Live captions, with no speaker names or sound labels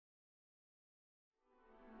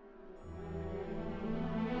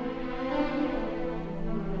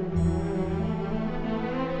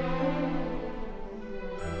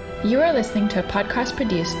You are listening to a podcast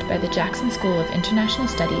produced by the Jackson School of International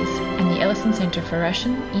Studies and the Allison Center for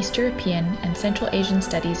Russian, East European, and Central Asian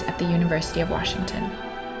Studies at the University of Washington.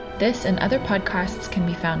 This and other podcasts can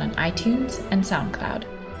be found on iTunes and SoundCloud.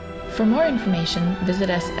 For more information, visit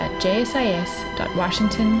us at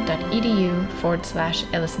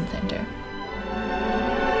jsis.washington.edu/Allison Center.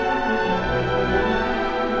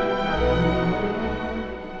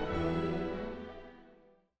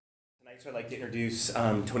 So I'd like to introduce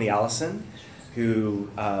Tony Allison, who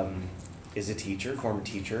is a teacher, former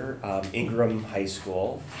teacher, Ingram High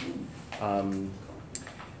School,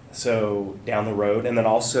 so down the road, and then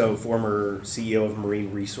also former CEO of a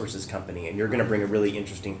Marine Resources Company. And you're going to bring a really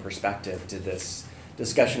interesting perspective to this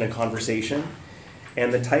discussion and conversation.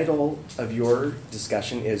 And the title of your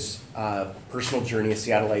discussion is Personal Journey of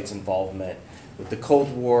Seattleite's Involvement with the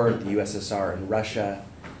Cold War, the USSR and Russia,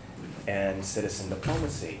 and Citizen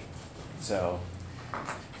Diplomacy. So,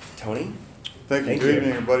 Tony? Thank you. Good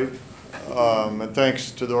evening, everybody. And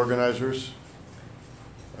thanks to the organizers.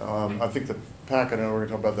 I think the packet, I know we're going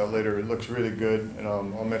to talk about that later, it looks really good, and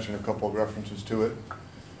I'll mention a couple of references to it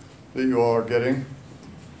that you all are getting.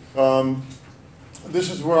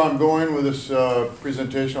 This is where I'm going with this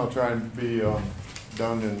presentation. I'll try and be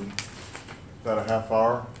done in about a half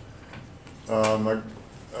hour.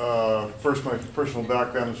 First, my personal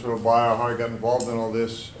background, sort of bio, how I got involved in all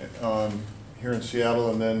this here in Seattle,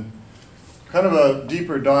 and then kind of a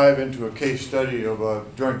deeper dive into a case study of a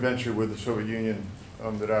joint venture with the Soviet Union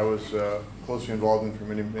that I was closely involved in for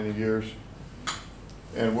many, many years,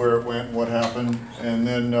 and where it went, what happened, and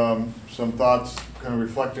then some thoughts kind of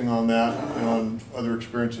reflecting on that and on other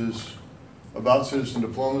experiences about citizen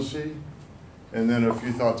diplomacy, and then a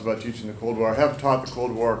few thoughts about teaching the Cold War. I have taught the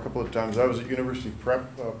Cold War a couple of times. I was at University Prep,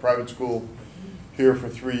 private school here for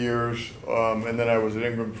 3 years, and then I was at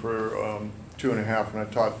Ingram for 2.5, and I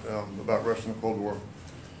taught about Russia and the Cold War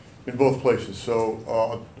in both places. So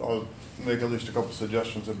I'll make at least a couple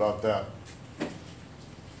suggestions about that.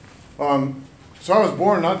 So I was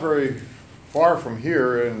born not very far from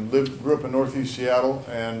here and grew up in Northeast Seattle,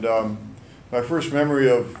 and my first memory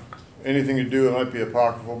of anything to do, it might be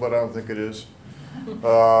apocryphal, but I don't think it is.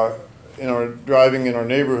 Driving in our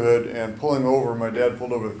neighborhood and pulling over, my dad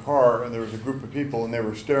pulled over the car, and there was a group of people, and they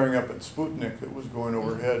were staring up at Sputnik that was going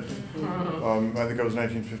overhead. I think I was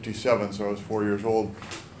 1957, so I was 4 years old.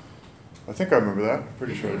 I think I remember that. I'm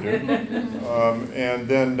pretty sure I do. And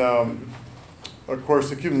then, of course,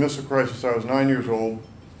 the Cuban Missile Crisis, I was 9 years old.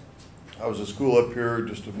 I was at school up here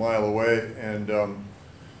just a mile away, and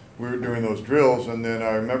we were doing those drills, and then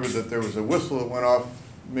I remember that there was a whistle that went off.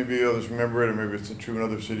 Maybe others remember it, or maybe it's true in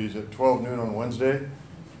other cities, at 12 noon on Wednesday.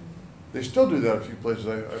 They still do that a few places,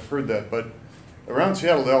 I've heard that, but around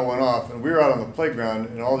Seattle they all went off, and we were out on the playground,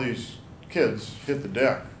 and all these kids hit the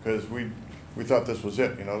deck, because we thought this was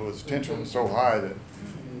it. The tension was so high that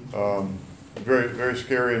very, very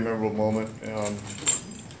scary and memorable moment. And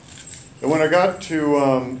when I got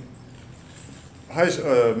to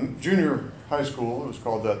junior high school, it was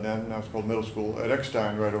called that then, now it's called middle school, at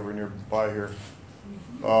Eckstein, right over nearby here.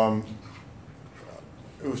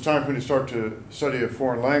 It was time for me to start to study a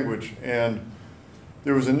foreign language, and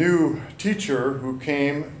there was a new teacher who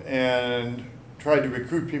came and tried to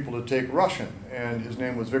recruit people to take Russian, and his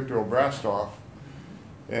name was Victor Obrastov,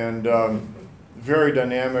 and very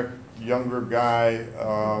dynamic, younger guy,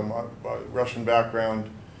 Russian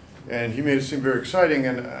background, and he made it seem very exciting,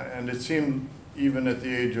 and it seemed even at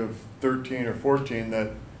the age of 13 or 14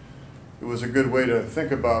 that it was a good way to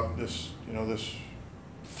think about this, this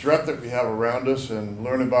threat that we have around us and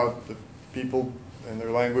learn about the people and their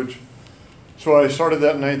language. So I started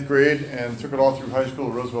that in 9th grade and took it all through high school,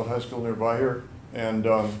 Roosevelt High School nearby here, and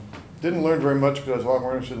didn't learn very much because I was a lot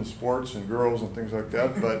more interested in sports and girls and things like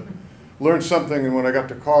that, but learned something, and when I got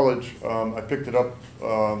to college, I picked it up,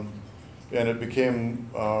 and it became,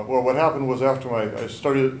 well, what happened was after I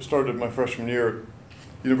started my freshman year at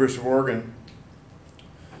University of Oregon,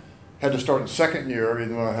 had to start in second year,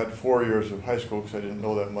 even though I had 4 years of high school because I didn't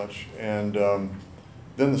know that much. And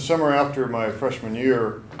then the summer after my freshman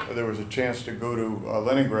year, there was a chance to go to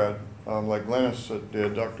Leningrad, like Lennis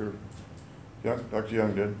did, Dr.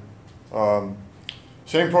 Young did.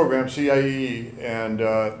 Same program, CIE, and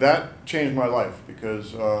that changed my life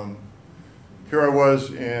because here I was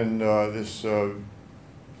in this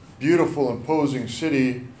beautiful, imposing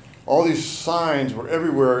city. All these signs were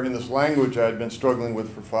everywhere in this language I had been struggling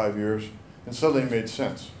with for 5 years, and suddenly it made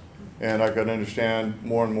sense. And I could understand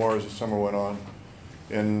more and more as the summer went on.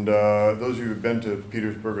 And those of you who've been to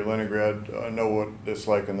Petersburg or Leningrad know what it's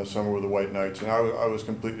like in the summer with the white nights. And I was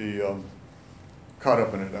completely caught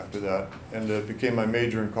up in it after that, and it became my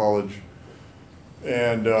major in college.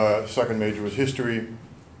 And second major was history.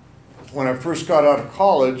 When I first got out of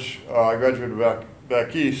college, I graduated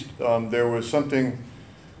back east. There was something,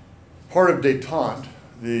 part of détente,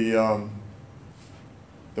 the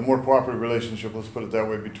more cooperative relationship, let's put it that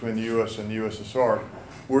way, between the U.S. and the USSR,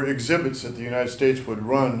 were exhibits that the United States would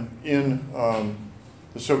run in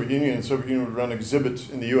the Soviet Union, and the Soviet Union would run exhibits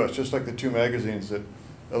in the U.S., just like the two magazines that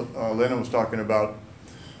Lena was talking about,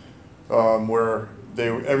 where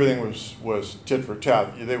everything was tit for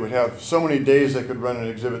tat. They would have so many days they could run an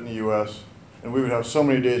exhibit in the U.S., and we would have so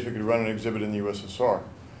many days we could run an exhibit in the USSR.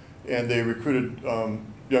 And they recruited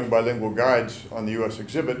young bilingual guides on the U.S.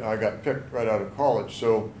 exhibit, and I got picked right out of college.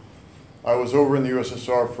 So I was over in the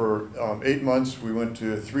USSR for 8 months. We went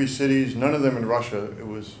to 3 cities, none of them in Russia. It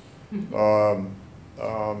was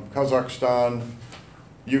Kazakhstan,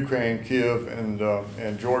 Ukraine, Kiev, and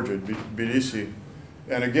Georgia, Tbilisi.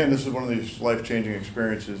 And again, this is one of these life-changing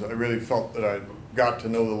experiences. I really felt that I got to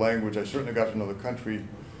know the language. I certainly got to know the country,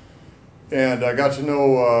 and I got to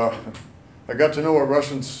know what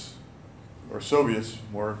Russians, or Soviets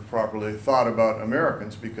more properly, thought about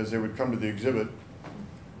Americans, because they would come to the exhibit,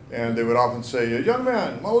 and they would often say, "Young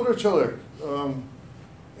man, молодой человек,"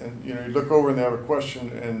 and you look over and they have a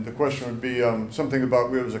question, and the question would be something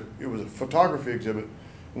about it was a photography exhibit,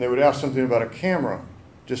 and they would ask something about a camera,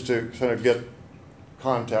 just to kind of get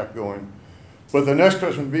contact going. But the next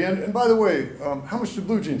question would be, and by the way, how much do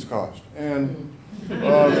blue jeans cost? And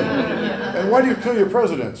why do you kill your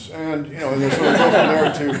presidents? And and they sort of go from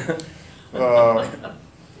there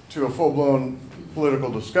to a full-blown political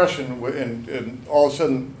discussion, and all of a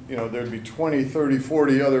sudden, there'd be 20, 30,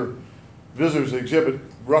 40 other visitors to the exhibit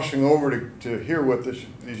rushing over to hear what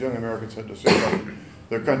these young Americans had to say about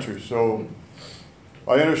their country. So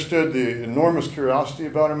I understood the enormous curiosity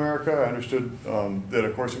about America. I understood that,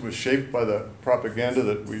 of course, it was shaped by the propaganda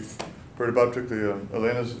that we've heard about, particularly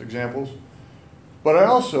Elena's examples. But I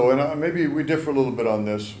also, and maybe we differ a little bit on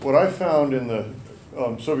this, what I found in the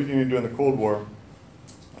Soviet Union during the Cold War,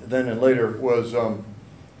 then and later, was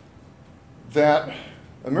that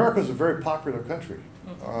America is a very popular country.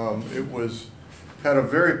 It had a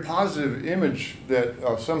very positive image that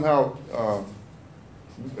somehow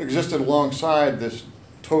existed alongside this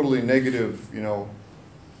totally negative,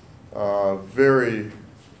 very,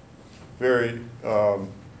 very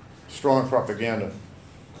strong propaganda.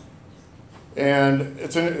 And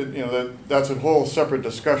it's that's a whole separate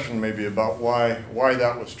discussion maybe about why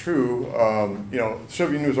that was true.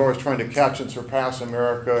 Soviet Union was always trying to catch and surpass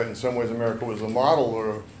America. In some ways, America was a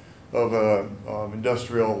model of an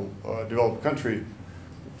industrial developed country.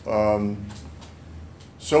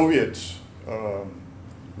 Soviets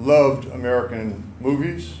loved American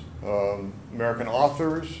movies, American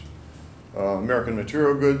authors, American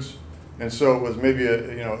material goods. And so it was maybe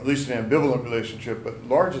at least an ambivalent relationship, but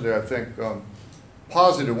largely I think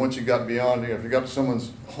positive once you got beyond, if you got to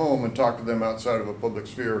someone's home and talked to them outside of a public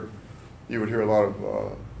sphere, you would hear a lot of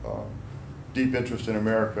deep interest in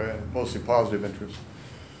America, and mostly positive interest.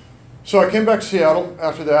 So I came back to Seattle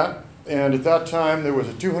after that, and at that time there was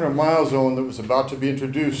a 200-mile zone that was about to be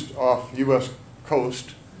introduced off the U.S.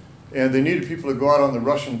 coast, and they needed people to go out on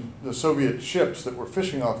the Soviet ships that were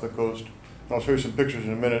fishing off the coast, and I'll show you some pictures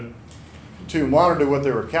in a minute, to monitor what they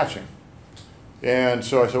were catching. And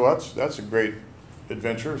so I said, well, that's a great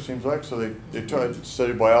adventure, it seems like. So they tried to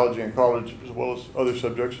study biology in college as well as other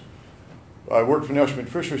subjects. I worked for the National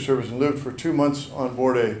Fisheries Service and lived for 2 months on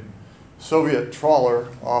board a Soviet trawler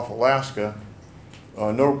off Alaska.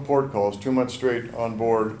 No port calls, 2 months straight on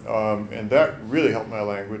board, and that really helped my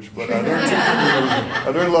language. But I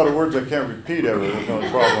learned a lot of words I can't repeat ever. There's no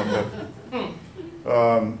problem.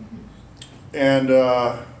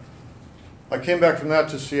 I came back from that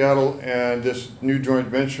to Seattle, and this new joint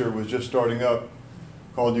venture was just starting up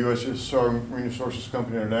called USSR Marine Resources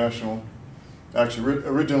Company International. Actually,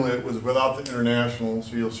 originally it was without the international,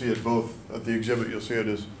 so you'll see it both at the exhibit. You'll see it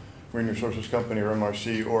as Marine Resources Company, or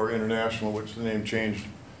MRC, or International, which the name changed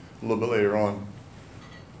a little bit later on.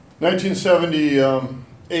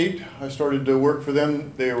 1978, I started to work for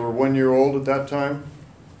them. They were 1 year old at that time.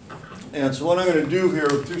 And so what I'm going to do here,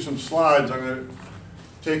 through some slides, I'm going to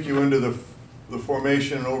take you into the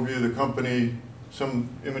formation and overview of the company, some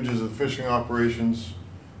images of fishing operations,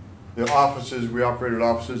 the offices. We operated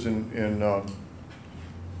offices in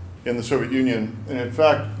the Soviet Union. And in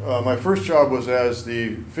fact, my first job was as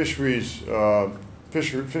the fishing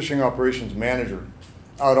operations manager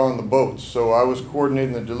out on the boats. So I was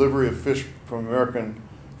coordinating the delivery of fish from American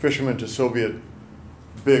fishermen to Soviet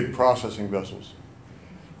big processing vessels.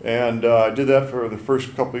 And I did that for the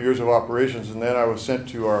first couple of years of operations, and then I was sent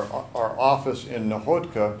to our office in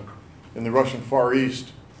Nakhodka in the Russian Far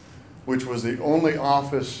East, which was the only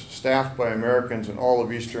office staffed by Americans in all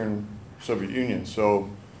of Eastern Soviet Union. So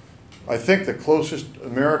I think the closest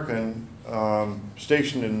American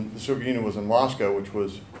station in the Soviet Union was in Moscow, which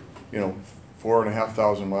was,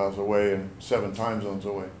 4,500 miles away and 7 time zones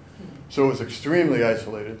away. So it was extremely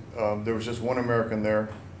isolated. There was just one American there.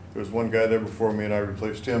 There was one guy there before me, and I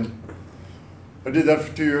replaced him. I did that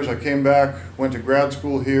for 2 years. I came back, went to grad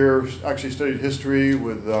school here, actually studied history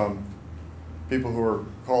with people who were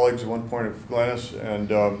colleagues at one point of Glennis, and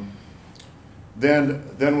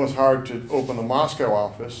then was hired to open the Moscow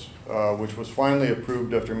office, which was finally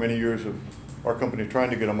approved after many years of our company trying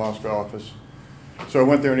to get a Moscow office. So I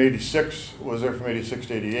went there in '86, was there from '86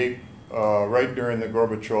 to '88, right during the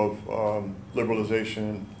Gorbachev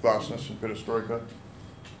liberalization, glasnost, and perestroika.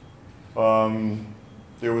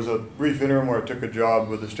 There was a brief interim where I took a job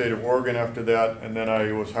with the state of Oregon after that, and then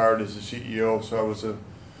I was hired as the CEO. So I was the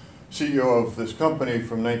CEO of this company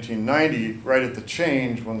from 1990, right at the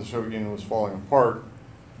change when the Soviet Union was falling apart.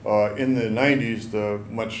 In the 90s, the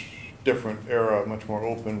much different era, much more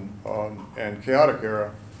open and chaotic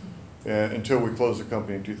era, until we closed the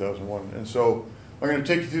company in 2001. And so I'm going to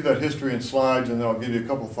take you through that history in slides, and then I'll give you a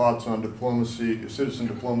couple thoughts on diplomacy, citizen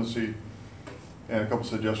diplomacy, and a couple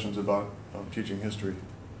suggestions about teaching history.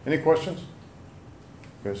 Any questions?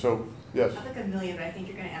 Okay, so yes. I have like a million, but I think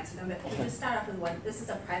you're going to answer them. But can you just start off with one? This is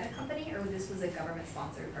a private company, or this was a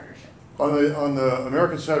government-sponsored partnership? On the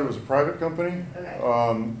American side, it was a private company. Okay.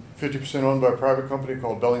 50% owned by a private company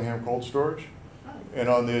called Bellingham Cold Storage. Oh. And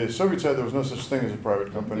on the Soviet side, there was no such thing as a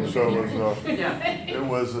private company. So it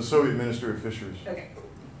was the Soviet Ministry of Fisheries. Okay.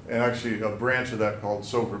 And actually a branch of that called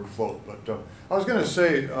Soviet Float. But I was going to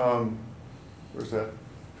say, where's that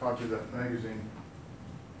copy of that magazine?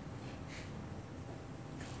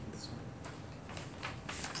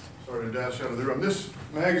 Sorry to dash out of the room. This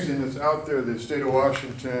magazine that's out there, the State of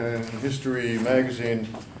Washington History Magazine,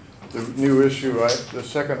 the new issue, the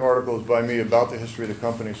second article is by me about the history of the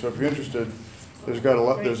company. So if you're interested, there's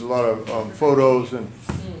a lot of photos, and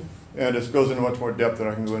it goes into much more depth than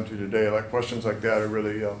I can go into today. Like questions like that are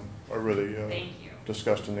really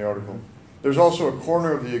discussed in the article. There's also a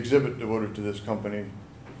corner of the exhibit devoted to this company,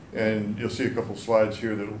 and you'll see a couple slides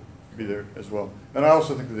here that'll be there as well. And I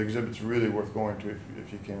also think that the exhibit's really worth going to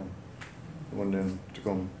if you can. The one in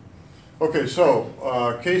Tacoma. Okay, so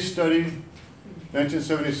case study,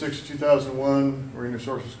 1976 2001, Marine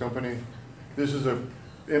Resources Company. This is an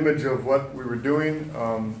image of what we were doing.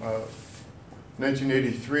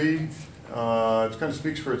 1983. It kind of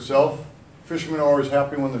speaks for itself. Fishermen are always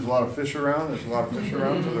happy when there's a lot of fish around. There's a lot of fish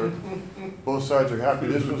around, so both sides are happy.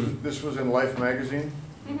 This was in Life magazine,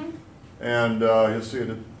 and you'll see it.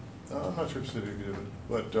 I'm not sure if it's the exhibit,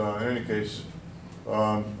 but in any case,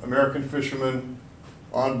 American fishermen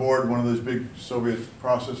on board one of those big Soviet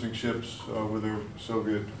processing ships with their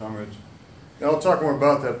Soviet comrades. And I'll talk more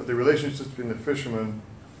about that, but the relationships between the fishermen,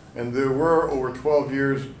 and there were over 12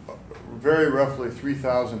 years, very roughly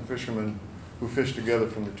 3,000 fishermen who fished together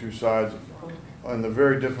from the two sides on the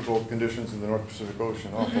very difficult conditions in the North Pacific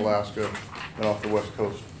Ocean, off Alaska and off the west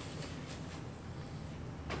coast.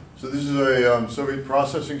 So this is a Soviet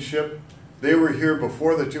processing ship. They were here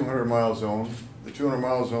before the 200-mile zone. The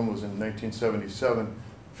 200-mile zone was in 1977,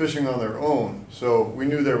 fishing on their own. So we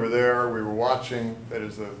knew they were there. We were watching. That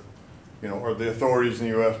is or the authorities in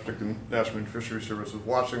the U.S., particularly the National Marine Fisheries Service, was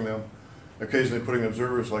watching them, occasionally putting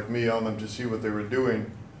observers like me on them to see what they were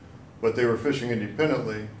doing. But they were fishing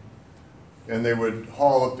independently, and they would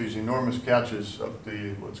haul up these enormous catches up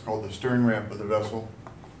what's called the stern ramp of the vessel.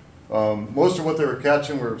 Most of what they were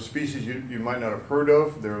catching were species you might not have heard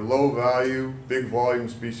of. They're low value, big volume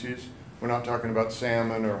species. We're not talking about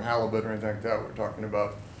salmon or halibut or anything like that. We're talking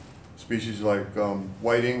about species like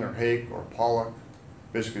whiting or hake or pollock,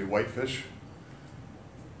 basically whitefish.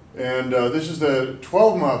 And this is the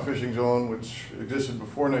 12-mile fishing zone, which existed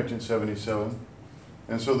before 1977.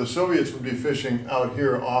 And so the Soviets would be fishing out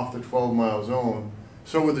here off the 12-mile zone.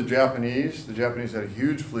 So would the Japanese. The Japanese had a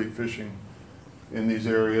huge fleet fishing in these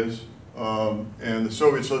areas. And the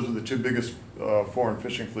Soviets, those were the two biggest foreign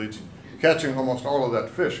fishing fleets, catching almost all of that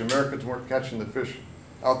fish. Americans weren't catching the fish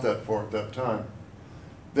out that far at that time.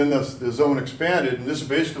 Then the zone expanded, and this is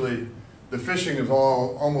basically, the fishing is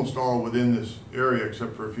almost all within this area,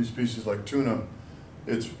 except for a few species like tuna.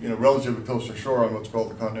 It's relatively close to shore on what's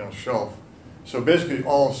called the continental shelf. So basically,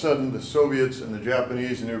 all of a sudden, the Soviets and the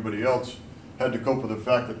Japanese and everybody else had to cope with the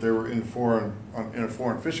fact that they were in a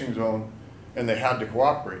foreign fishing zone, and they had to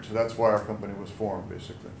cooperate. So that's why our company was formed,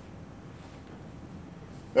 basically.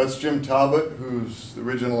 That's Jim Talbot, who's the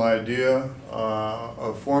original idea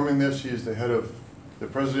of forming this. He's the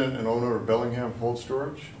president and owner of Bellingham Cold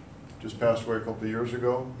Storage. Just passed away a couple of years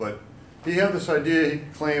ago. But he had this idea, he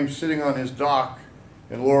claims, sitting on his dock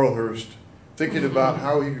in Laurelhurst, thinking about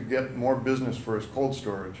how he could get more business for his cold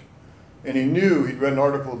storage. And he knew, he'd read an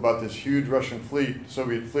article about this huge Russian fleet,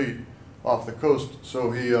 Soviet fleet, off the coast.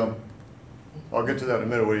 So he, I'll get to that in a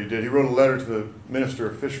minute, what he did. He wrote a letter to the Minister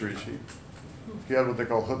of Fisheries. He had what they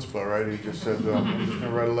call chutzpah, right? He just said, I'm just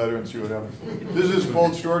going to write a letter and see what happens. This is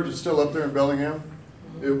cold storage. It's still up there in Bellingham.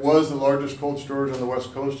 It was the largest cold storage on the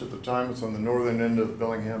West Coast at the time. It's on the northern end of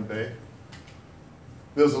Bellingham Bay.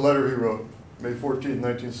 There's a letter he wrote, May 14,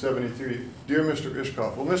 1973. Dear Mr.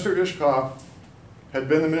 Ishkoff. Well, Mr. Ishkoff had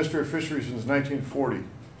been the Minister of Fisheries since 1940.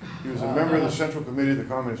 He was a member of the Central Committee of the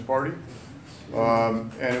Communist Party.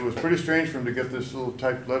 And it was pretty strange for him to get this little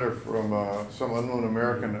typed letter from some unknown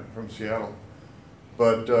American from Seattle.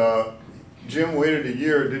 But Jim waited a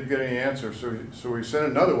year, didn't get any answer, so he sent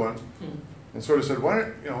another one and sort of said,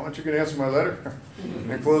 why aren't you going to answer my letter?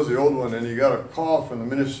 And closed the old one, and he got a call from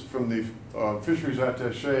the fisheries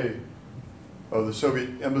attaché of the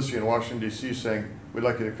Soviet embassy in Washington, D.C. saying, we'd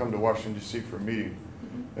like you to come to Washington, D.C. for a meeting.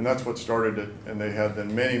 And that's what started it, and they had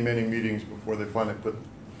then many, many meetings before they finally put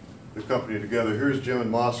the company together. Here's Jim in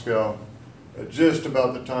Moscow at just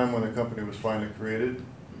about the time when the company was finally created.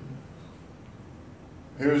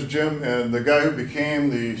 Here's Jim, and the guy who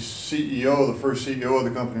became the CEO, the first CEO of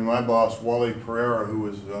the company, my boss, Wally Pereira, who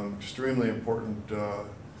was extremely important to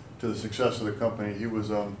the success of the company. He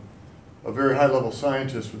was a very high-level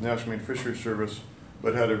scientist with National Marine Fisheries Service,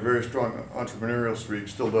 but had a very strong entrepreneurial streak,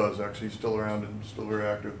 still does actually, he's still around and still very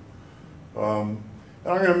active. And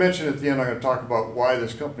I'm going to mention at the end, I'm going to talk about why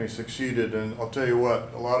this company succeeded, and I'll tell you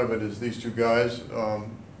what, a lot of it is these two guys,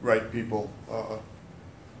 right people.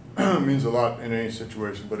 Means a lot in any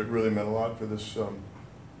situation, but it really meant a lot for this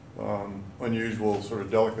unusual, sort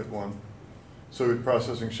of delicate one. Soviet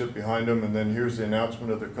processing ship behind him, and then here's the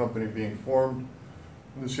announcement of the company being formed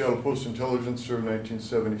in the Seattle Post-Intelligencer in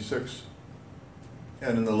 1976,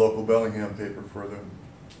 and in the local Bellingham paper for the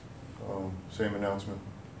same announcement.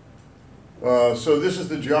 So this is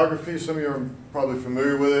the geography. Some of you are probably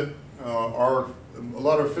familiar with it. A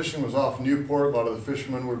lot of fishing was off Newport. A lot of the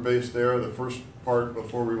fishermen were based there. The first part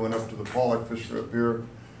before we went up to the Pollock fishery up here.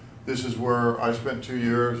 This is where I spent 2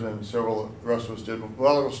 years, and several of the rest of us did.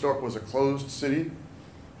 Vladivostok was a closed city.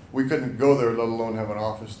 We couldn't go there, let alone have an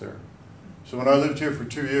office there. So when I lived here for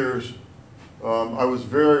 2 years, I was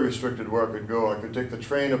very restricted where I could go. I could take the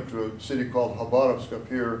train up to a city called Khabarovsk up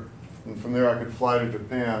here, and from there I could fly to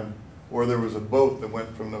Japan, or there was a boat that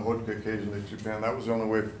went from Nahodka occasionally to Japan. That was the only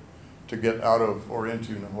way to get out of or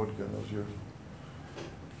into Nahodka in those years.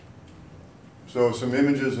 So some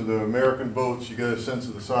images of the American boats, you get a sense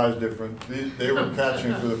of the size difference. They were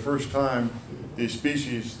catching for the first time these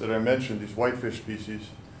species that I mentioned, these whitefish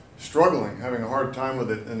species, struggling, having a hard time with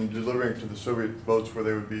it, and delivering to the Soviet boats where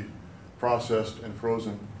they would be processed and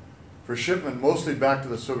frozen for shipment, mostly back to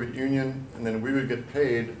the Soviet Union, and then we would get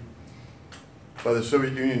paid by the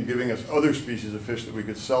Soviet Union giving us other species of fish that we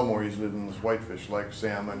could sell more easily than this whitefish, like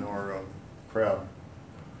salmon or crab.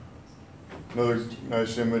 Another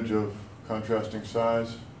nice image of contrasting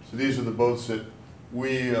size. So these are the boats that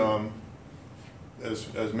we,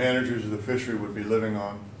 as managers of the fishery, would be living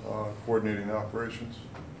on, coordinating the operations.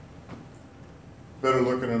 Better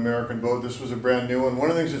look at an American boat. This was a brand new one. One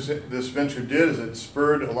of the things this venture did is it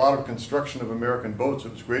spurred a lot of construction of American boats.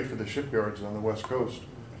 It was great for the shipyards on the West Coast,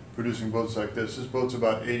 producing boats like this. This boat's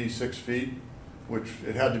about 86 feet, which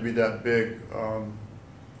it had to be that big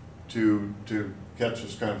to catch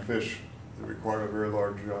this kind of fish. It required a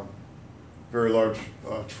very large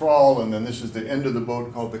trawl, and then this is the end of the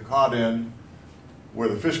boat called the cod end, where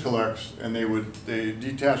the fish collects, and they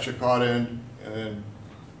detach the cod end, and then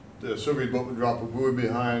the Soviet boat would drop a buoy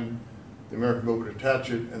behind, the American boat would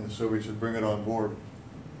attach it, and the Soviets would bring it on board.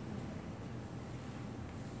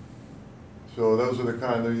 So those are the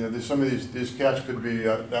kind of, some of these catch could be,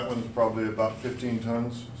 that one's probably about 15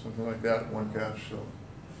 tons, something like that, one catch, so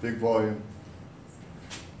big volume.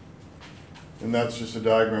 And that's just a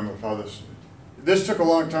diagram of how this took a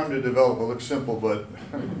long time to develop. It looks simple, but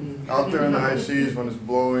out there in the high seas when it's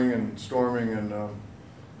blowing and storming, and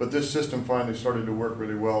but this system finally started to work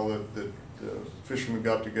really well. That the fishermen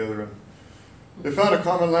got together and they found a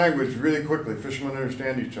common language really quickly. Fishermen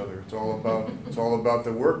understand each other. It's all about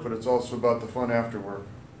the work, but it's also about the fun after work.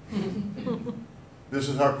 This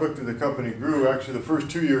is how quickly the company grew. Actually, the first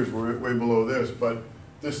 2 years were way below this, but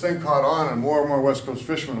this thing caught on, and more West Coast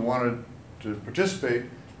fishermen wanted to participate,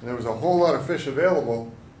 and there was a whole lot of fish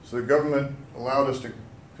available, so the government allowed us to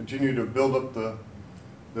continue to build up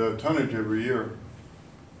the tonnage every year.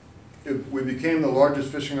 We became the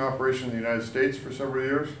largest fishing operation in the United States for several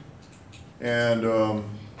years, and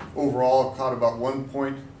overall caught about almost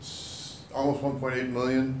 1.8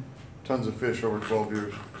 million tons of fish over 12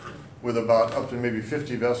 years, with about up to maybe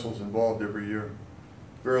 50 vessels involved every year.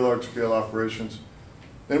 Very large scale operations.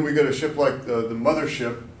 Then we get a ship like the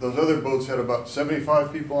mothership. Those other boats had about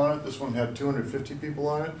 75 people on it. This one had 250 people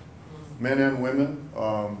on it, men and women.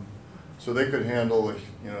 So they could handle an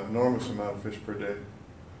enormous amount of fish per day.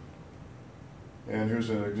 And here's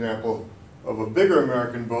an example of a bigger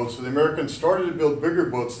American boat. So the Americans started to build bigger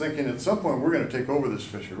boats thinking at some point we're going to take over this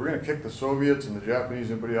fishery. We're going to kick the Soviets and the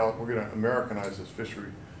Japanese and everybody out. We're going to Americanize this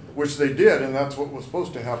fishery, which they did, and that's what was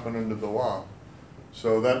supposed to happen under the law.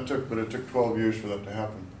 So that took 12 years for that to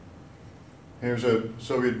happen. Here's a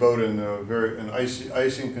Soviet boat in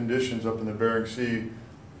icing conditions up in the Bering Sea.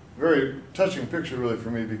 Very touching picture really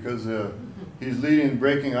for me, because he's leading,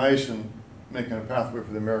 breaking ice and making a pathway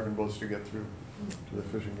for the American boats to get through to the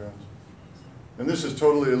fishing grounds. And this is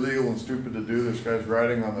totally illegal and stupid to do. This guy's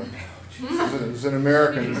riding on there's an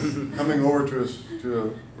American coming over to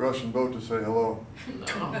a Russian boat to say hello.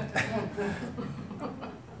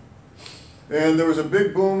 And there was a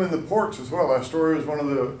big boom in the ports as well. Astoria was one of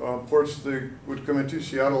the ports they would come into,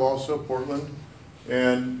 Seattle also, Portland.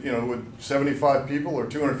 And with 75 people or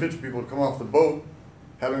 250 people come off the boat,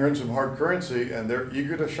 having earned some hard currency, and they're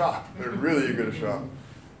eager to shop. They're really eager to shop.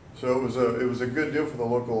 So it was a good deal for the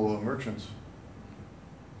local merchants.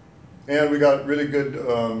 And we got really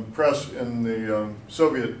good press in the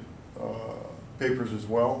Soviet papers as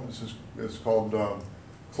well. It's called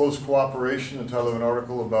Close Cooperation, the title of an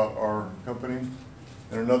article about our company.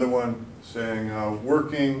 And another one saying,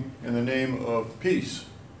 working in the name of peace.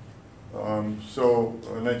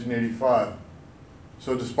 1985.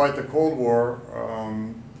 So despite the Cold War,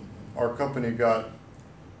 our company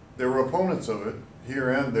there were opponents of it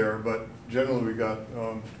here and there, but generally we got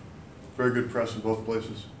very good press in both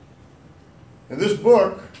places. And this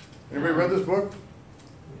book, anybody read this book?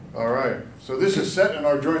 All right, so this is set in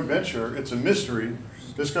our joint venture. It's a mystery.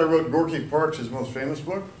 This guy wrote Gorky Park's, his most famous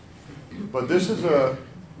book, but this is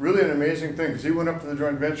really an amazing thing, because he went up to the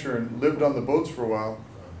joint venture and lived on the boats for a while,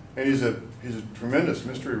 and he's a tremendous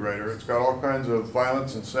mystery writer. It's got all kinds of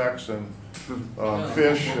violence and sex and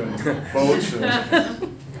fish and boats,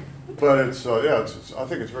 but it's I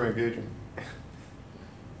think it's very engaging.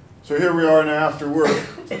 So here we are now after work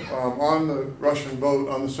on the Russian boat,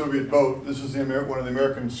 on the Soviet boat. This is one of the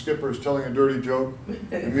American skippers telling a dirty joke,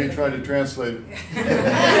 and me trying to translate it.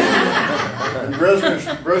 And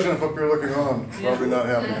Brezhnev up here looking on, probably not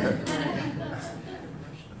happy.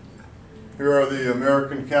 Here are the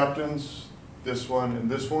American captains, this one,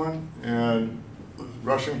 and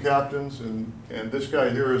Russian captains, and this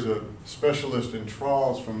guy here is a specialist in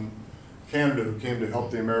trawls from Canada who came to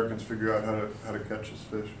help the Americans figure out how to catch this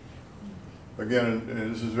fish. Again,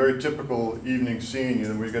 and this is a very typical evening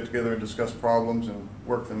scene. We get together and discuss problems and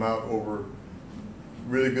work them out over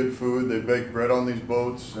really good food. They bake bread on these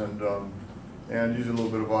boats and use a little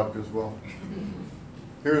bit of vodka as well.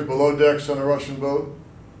 Here's below decks on a Russian boat.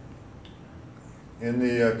 In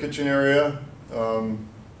the kitchen area,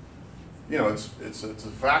 it's a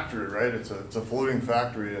factory, right? It's a floating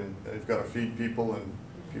factory, and they've got to feed people, and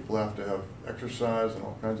people have to have exercise and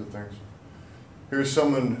all kinds of things. Here's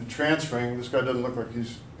someone transferring. This guy doesn't look like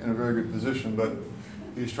he's in a very good position, but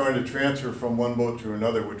he's trying to transfer from one boat to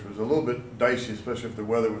another, which was a little bit dicey, especially if the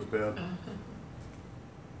weather was bad.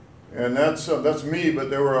 And that's me, but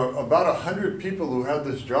there were about 100 people who had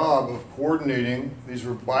this job of coordinating. These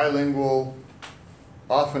were bilingual,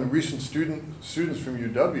 often recent students from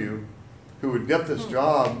UW, who would get this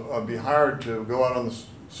job, be hired to go out on the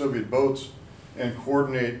Soviet boats and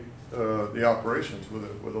coordinate the operations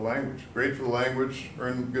with the language. Great for the language,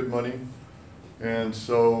 earn good money. And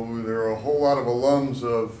so there are a whole lot of alums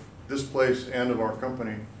of this place and of our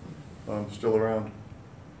company still around.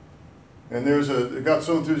 And it got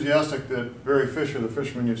so enthusiastic that Barry Fisher, the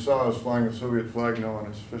fisherman you saw, is flying a Soviet flag now on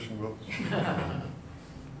his fishing boats.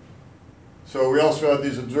 So we also had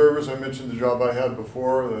these observers. I mentioned the job I had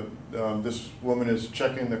before. That this woman is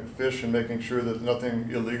checking the fish and making sure that nothing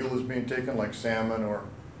illegal is being taken, like salmon or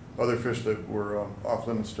other fish that were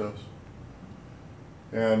off-limit stuffs.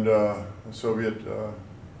 And a Soviet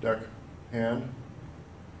deck hand.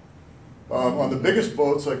 On the biggest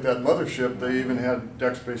boats, like that mothership, they even had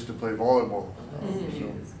deck space to play volleyball.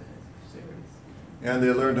 And they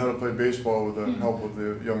learned how to play baseball with the help of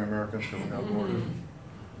the young Americans coming on board.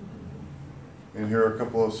 And here are a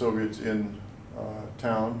couple of Soviets in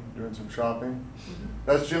town doing some shopping.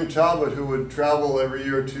 That's Jim Talbot, who would travel every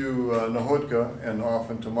year to Nahotka and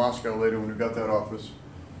often to Moscow later when we got that office,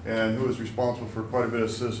 and who was responsible for quite a bit of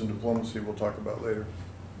citizen diplomacy we'll talk about later.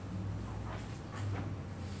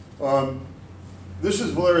 This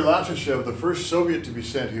is Valery Latchishev, the first Soviet to be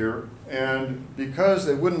sent here, and because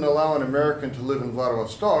they wouldn't allow an American to live in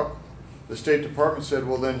Vladivostok, the State Department said,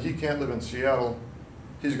 well, then he can't live in Seattle,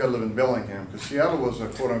 he's got to live in Bellingham, because Seattle was a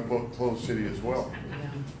quote-unquote closed city as well.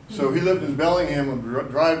 So he lived in Bellingham and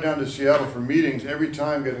would drive down to Seattle for meetings every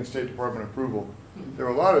time getting State Department approval. There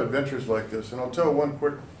were a lot of adventures like this, and I'll tell one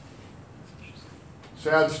quick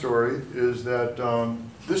sad story is that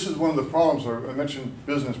this is one of the problems, I mentioned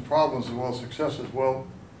business problems as well as successes. Well,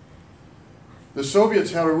 the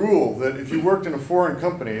Soviets had a rule that if you worked in a foreign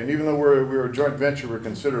company, and even though we were a joint venture, we're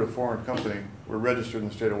considered a foreign company, we're registered in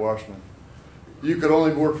the state of Washington, you could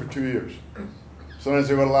only work for 2 years. Sometimes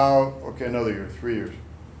they would allow, okay, another year, 3 years.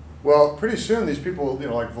 Well, pretty soon these people,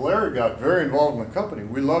 like Valery got very involved in the company.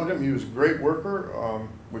 We loved him, he was a great worker,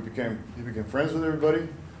 he became friends with everybody,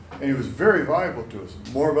 and he was very valuable to us,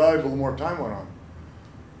 more valuable the more time went on.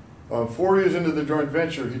 4 years into the joint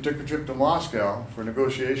venture, he took a trip to Moscow for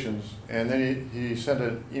negotiations, and then he sent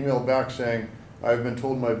an email back saying, I've been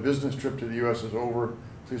told my business trip to the U.S. is over,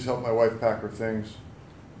 please help my wife pack her things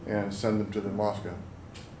and send them to Moscow.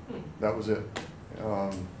 That was it.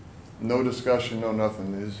 No discussion, no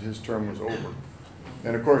nothing. His term was over.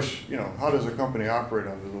 And of course, how does a company operate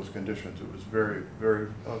under those conditions? It was very, very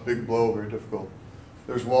big blow, very difficult.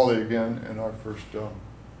 There's Wally again, and our first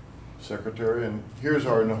secretary. And here's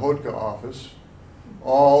our Nahotka office.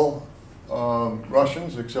 All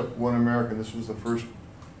Russians except one American. This was the first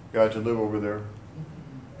guy to live over there.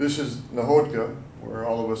 This is Nahotka, where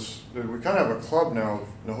all of us, we kind of have a club now of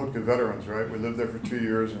Nahotka veterans, right? We lived there for 2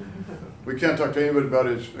 years, and we can't talk to anybody about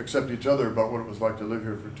it except each other about what it was like to live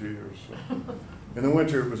here for 2 years. So. In the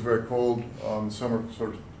winter, it was very cold. Summer,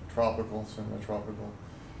 sort of tropical, semi-tropical.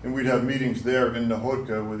 And we'd have meetings there in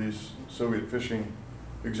Nahotka with these Soviet fishing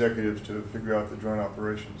executives to figure out the joint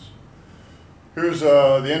operations. Here's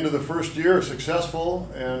the end of the first year, successful,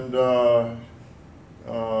 and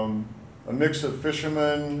a mix of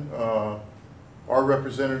fishermen, our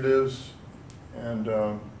representatives, and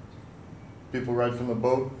people right from the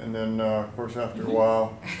boat, and then, of course, after a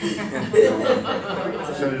while,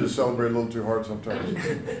 tended to celebrate a little too hard sometimes.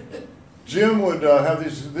 Jim would have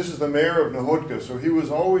these, this is the mayor of Nahotka, so he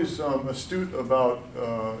was always astute about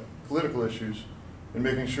political issues and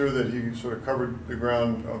making sure that he sort of covered the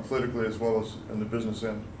ground politically as well as in the business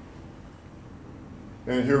end.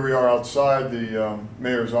 And here we are outside the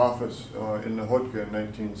mayor's office in Nahotka in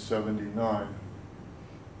 1979.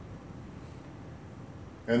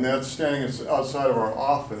 And that's standing outside of our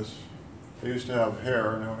office. I used to have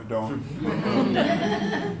hair, now I don't.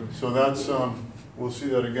 So that's, we'll see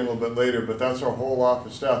that again a little bit later, but that's our whole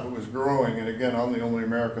office staff. It was growing, and again, I'm the only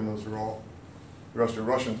American, those are all, the rest are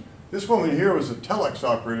Russians. This woman here was a telex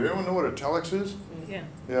operator. Anyone know what a telex is? Yeah.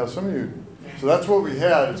 Yeah, some of you. So that's what we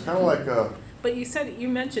had. It's kind of like a... But you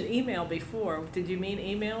mentioned email before. Did you mean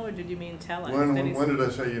email or did you mean telex? When did I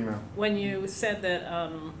say email? When you said that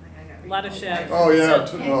Latchishev. Oh yeah,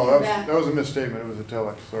 no, that was a misstatement. It was a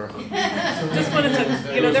telex. Sorry. Just wanted to,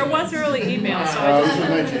 there was early email, so I This just. was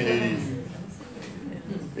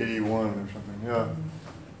 1980, 81 or something. Yeah.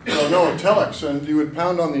 No, a telex, and you would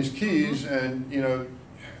pound on these keys, and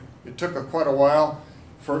it took quite a while.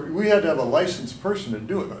 We had to have a licensed person to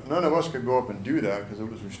do it. None of us could go up and do that because it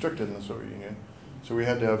was restricted in the Soviet Union. So we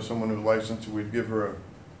had to have someone who was licensed. We'd give her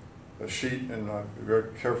a sheet and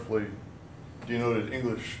very carefully denoted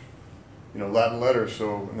English, Latin letters.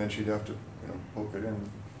 So, and then she'd have to, poke it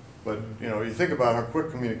in. But you think about how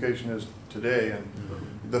quick communication is today, and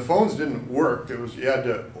the phones didn't work. It was you had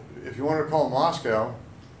to, if you wanted to call Moscow,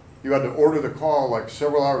 you had to order the call like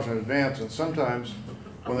several hours in advance. And sometimes,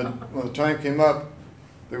 when the time came up,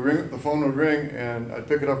 the phone would ring, and I'd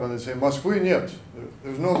pick it up, and they'd say, Moskvy нет.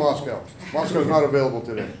 There's no Moscow. Moscow's not available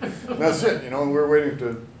today. And that's it, and we're waiting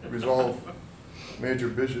to resolve major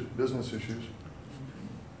business issues.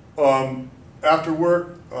 After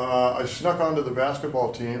work, I snuck onto the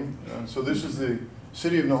basketball team. So this is the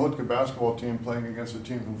City of Nahotka basketball team playing against a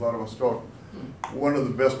team from Vladivostok. One of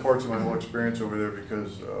the best parts of my whole experience over there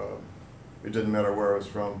because it didn't matter where I was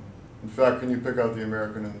from. In fact, can you pick out the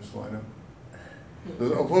American in this lineup?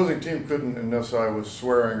 The opposing team couldn't unless I was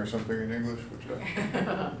swearing or something in English, which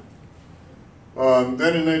I...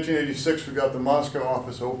 Then in 1986, we got the Moscow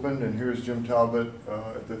office opened, and here's Jim Talbot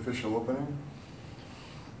at the official opening.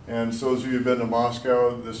 And so those of you who've been to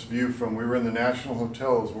Moscow, this view from, we were in the National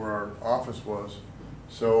Hotels where our office was.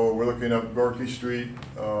 So we're looking up Gorky Street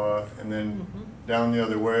and then down the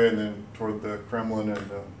other way and then toward the Kremlin.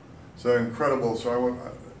 And so incredible. So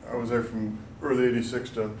I was there from early '86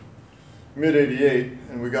 to mid '88,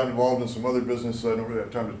 and we got involved in some other business I don't really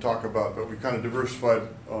have time to talk about, but we kind of diversified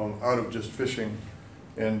out of just fishing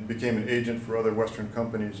and became an agent for other Western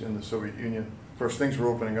companies in the Soviet Union. Of course, things were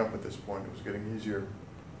opening up at this point. It was getting easier.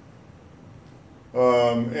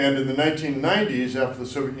 And in the 1990s, after the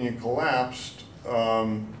Soviet Union collapsed,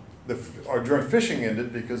 our joint fishing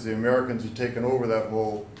ended because the Americans had taken over that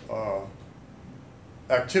whole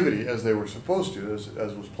activity as they were supposed to,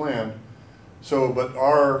 as was planned. So, but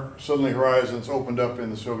our southerly horizons opened up in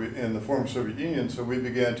the former Soviet Union, so we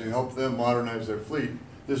began to help them modernize their fleet.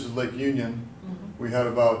 This is Lake Union. We had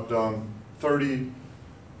about 30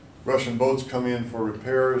 Russian boats come in for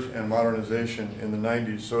repairs and modernization in the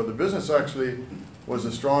 90s. So the business actually was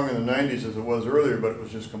as strong in the 90s as it was earlier, but it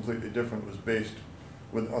was just completely different. It was based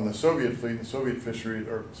on the Soviet fleet and Soviet fisheries,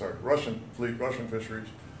 or sorry, Russian fleet, Russian fisheries,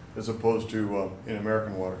 as opposed to in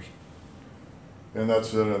American waters. And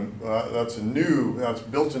that's built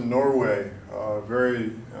in Norway,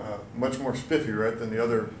 very much more spiffy, right, than the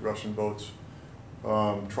other Russian boats.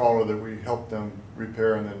 Trawler that we helped them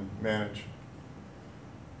repair and then manage.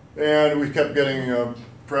 And we kept getting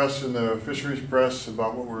press in the fisheries press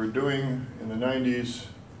about what we were doing in the 90s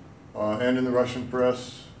and in the Russian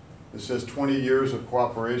press. It says 20 years of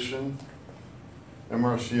cooperation.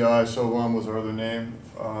 MRCI, Sovam was our other name.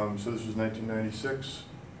 So this was 1996.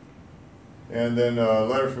 And then a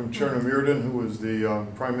letter from Chernomyrdin, who was the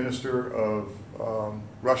Prime Minister of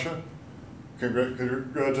Russia,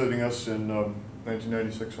 congratulating us in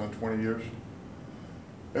 1996 on 20 years.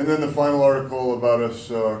 And then the final article about us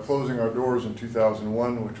closing our doors in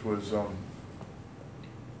 2001, which was,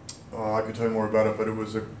 I could tell you more about it, but it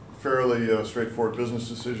was a fairly straightforward business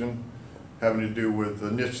decision having to do with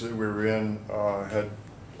the niche that we were in had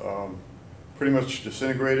pretty much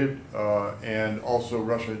disintegrated, and also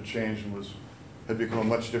Russia had changed and had become a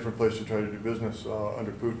much different place to try to do business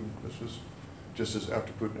under Putin. This was just as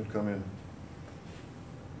after Putin had come in.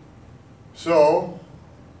 So,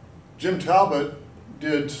 Jim Talbot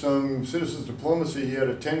did some citizens diplomacy. He had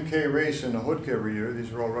a 10K race in Nahodka every year.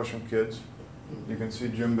 These are all Russian kids. You can see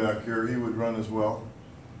Jim back here. He would run as well.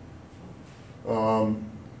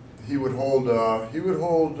 He would hold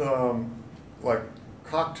like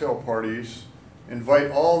cocktail parties, invite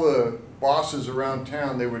all the bosses around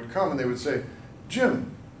town. They would come and they would say,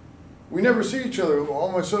 "Jim, we never see each other,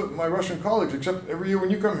 all my Russian colleagues, except every year when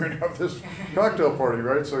you come here and have this cocktail party,"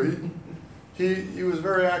 right? So he was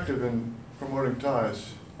very active in promoting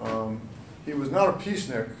ties. He was not a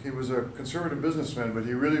peacenik. He was a conservative businessman, but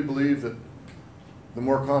he really believed that the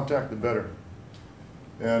more contact, the better.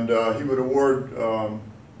 And he would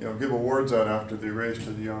give awards out after the race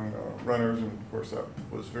to the young runners, and of course that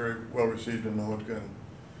was very well received in Nahodka and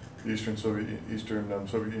the Eastern Soviet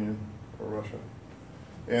Union or Russia.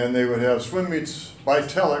 And they would have swim meets by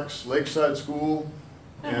telex, Lakeside School,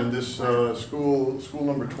 and this school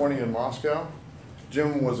number 20 in Moscow.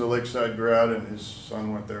 Jim was a Lakeside grad, and his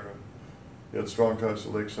son went there. He had strong ties to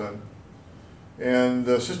Lakeside. And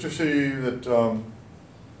the sister city that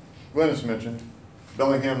Glennis mentioned,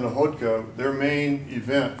 Bellingham, Nahodka, their main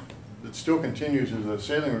event that still continues is a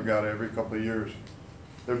sailing regatta every couple of years.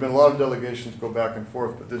 There have been a lot of delegations go back and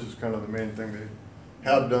forth, but this is kind of the main thing they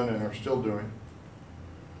have done and are still doing.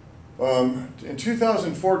 In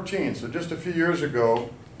 2014, so just a few years ago,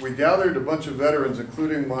 we gathered a bunch of veterans,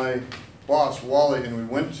 including my boss, Wally, and we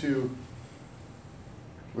went to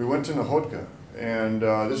Nahodka. And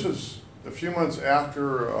this was a few months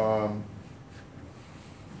after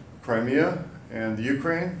Crimea and the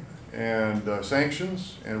Ukraine and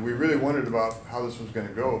sanctions, and we really wondered about how this was going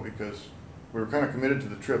to go because we were kind of committed to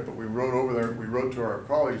the trip, but we rode over there, we wrote to our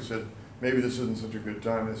colleagues and said, maybe this isn't such a good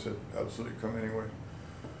time. They said, absolutely, come anyway.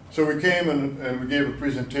 So we came and we gave a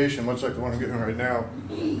presentation, much like the one I'm giving right now,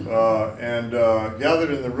 and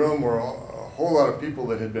gathered in the room were a whole lot of people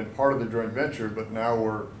that had been part of the joint venture, but now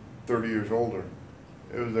were 30 years older.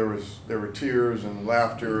 There were tears and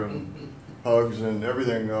laughter and hugs and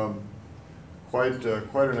everything. Quite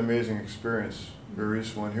an amazing experience, very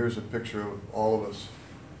recent one. Here's a picture of all of us,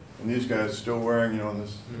 and these guys still wearing,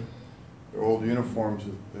 their old uniforms.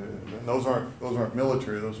 And those aren't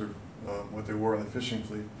military. Those are what they wore in the fishing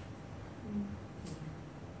fleet.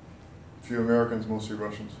 A few Americans, mostly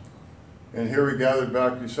Russians. And here we gathered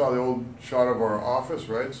back. You saw the old shot of our office,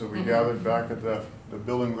 right? So we gathered back at that. The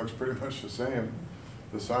building looks pretty much the same.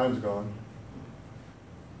 The sign's gone.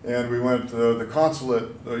 And we went to the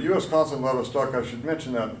consulate, the U.S. consulate in Vladivostok. I should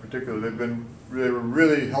mention that in particular. They were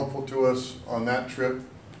really helpful to us on that trip,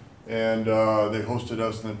 and they hosted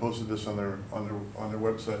us and then posted this on their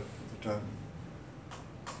website at the time.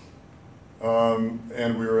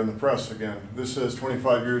 And we were in the press again. This says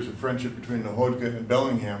 25 years of friendship between Nahodka and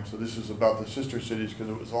Bellingham. So this is about the sister cities because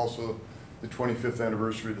it was also the 25th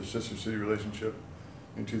anniversary of the sister city relationship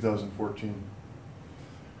in 2014.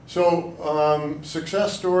 So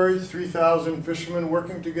success story, 3,000 fishermen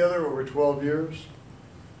working together over 12 years.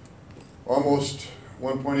 Almost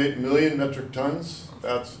 1.8 million metric tons.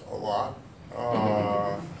 That's a lot.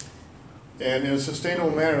 And in a sustainable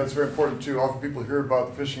manner, that's very important too. Often people hear about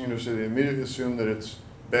the fishing industry, they immediately assume that it's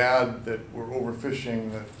bad, that we're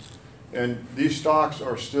overfishing. And these stocks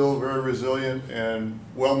are still very resilient and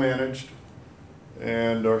well managed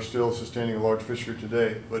and are still sustaining a large fishery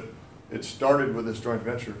today. But it started with this joint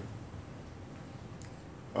venture.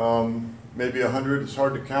 Maybe 100, it's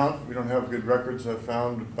hard to count. We don't have good records. I've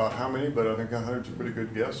found about how many, but I think 100 is a pretty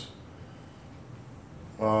good guess.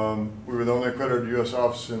 We were the only accredited U.S.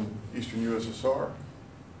 office in Eastern USSR.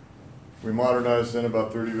 We modernized then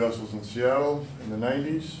about 30 vessels in Seattle in the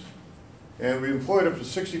 90s. And we employed up to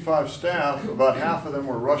 65 staff. About half of them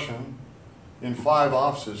were Russian in 5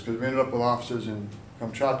 offices, because we ended up with offices in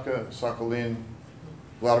Kamchatka, Sakhalin,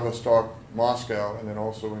 Vladivostok, Moscow, and then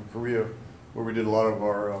also in Korea, where we did a lot of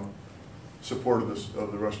our support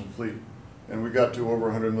of the Russian fleet. And we got to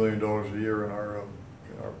over $100 million a year in our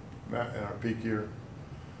peak year.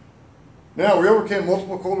 Now, we overcame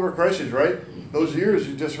multiple Cold War crises, right? Those years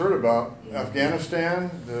you just heard about, Afghanistan,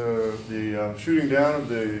 the shooting down of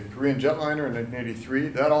the Korean jetliner in 1983,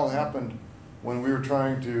 that all happened when we were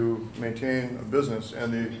trying to maintain a business.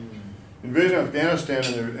 And the invasion of Afghanistan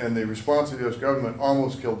and the response of the U.S. government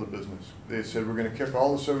almost killed the business. They said, we're going to kick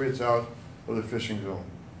all the Soviets out of the fishing zone.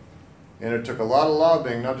 And it took a lot of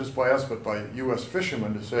lobbying, not just by us, but by U.S.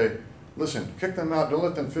 fishermen to say, listen, kick them out, don't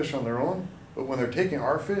let them fish on their own. But when they're taking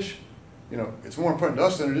our fish, you know, it's more important to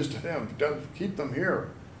us than it is to them. Keep them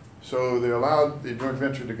here. So they allowed the joint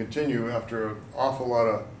venture to continue after an awful lot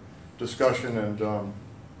of discussion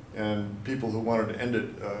and people who wanted to end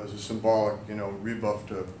it as a symbolic, you know, rebuff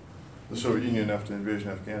to the Soviet Union after the invasion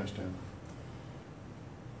of Afghanistan.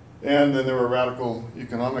 And then there were radical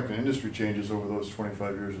economic and industry changes over those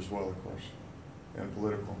 25 years as well, of course, and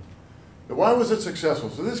political. But why was it successful?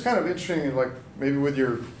 So this is kind of interesting, like maybe with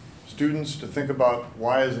your students to think about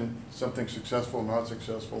why isn't something successful, not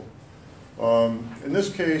successful. In this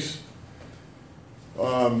case,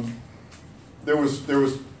 they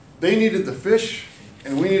needed the fish,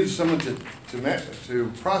 and we needed someone to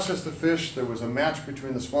process the fish. There was a match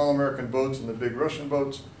between the small American boats and the big Russian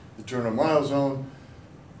boats, the 200-mile zone.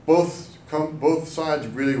 Both sides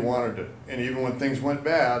really wanted it, and even when things went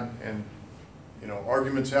bad and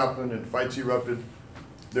arguments happened and fights erupted,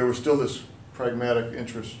 there was still this pragmatic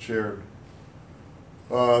interest shared.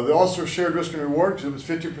 They also shared risk and reward because it was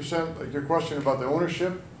 50%, like your question about the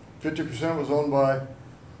ownership, 50% was owned by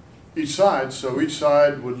each side, so each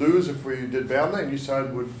side would lose if we did badly and each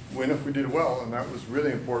side would win if we did well, and that was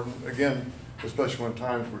really important, again, especially when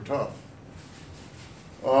times were tough.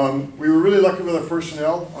 We were really lucky with our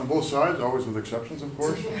personnel on both sides, always with exceptions, of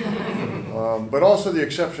course, but also the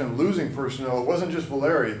exception of losing personnel. It wasn't just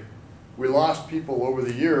Valeri. We lost people over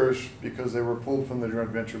the years because they were pulled from the joint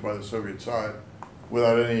venture by the Soviet side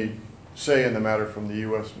without any say in the matter from the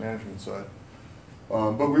U.S. management side.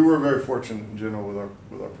 But we were very fortunate in general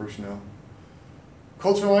with our personnel.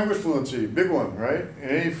 Cultural language fluency, big one, right? In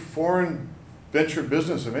any foreign venture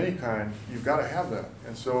business of any kind, you've got to have that.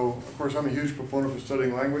 And so, of course, I'm a huge proponent for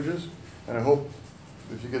studying languages, and I hope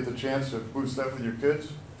if you get the chance to boost that with your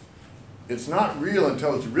kids. It's not real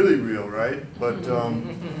until it's really real, right? But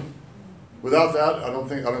without that, I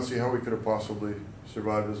don't see how we could have possibly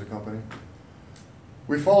survived as a company.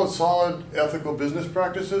 We followed solid ethical business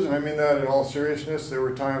practices, and I mean that in all seriousness. There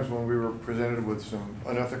were times when we were presented with some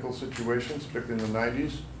unethical situations, particularly in the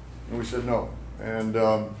 90s, and we said no. And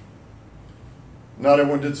not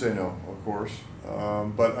everyone did say no, of course,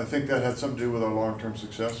 but I think that had something to do with our long-term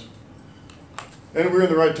success. And we were in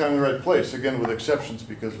the right time in the right place, again with exceptions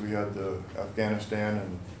because we had the Afghanistan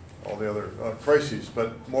and all the other crises,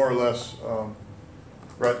 but more or less,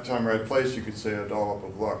 right time, right place, you could say a dollop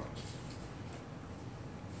of luck.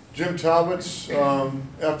 Jim Talbot's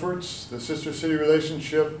efforts, the sister city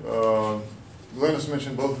relationship, Glennis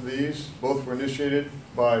mentioned both of these. Both were initiated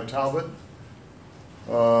by Talbot.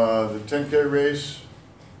 The 10K race,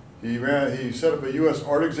 he set up a U.S.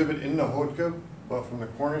 art exhibit in Nahodka, from the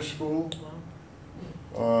Cornish School.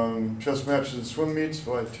 Chess matches and swim meets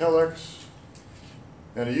by Telex.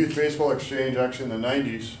 and a youth baseball exchange actually in the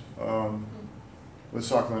 90s with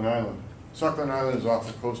Sakhalin Island. Sakhalin Island is off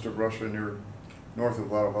the coast of Russia near north of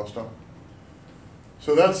Vladivostok.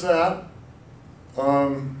 So that's that.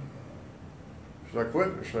 Should I quit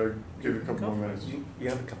or should I give you a couple more minutes? You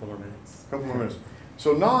have a couple more minutes. A couple more minutes.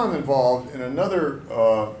 So now I'm involved in another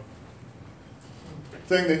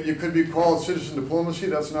thing that you could be called citizen diplomacy.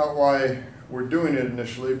 That's not why we're doing it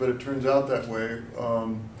initially, but it turns out that way.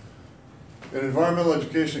 An environmental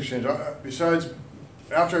education exchange. Besides,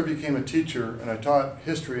 after I became a teacher and I taught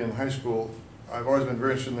history in high school, I've always been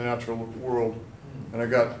very interested in the natural world, and I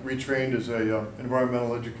got retrained as a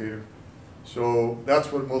environmental educator. So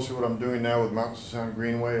that's mostly what I'm doing now with Mountains of Sound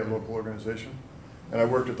Greenway, a local organization. And I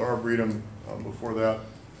worked at the Arboretum before that.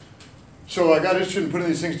 So I got interested in putting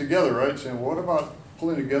these things together, right? Saying, well, what about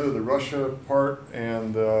pulling together the Russia part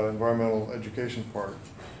and the environmental education part?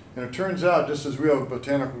 And it turns out, just as we have a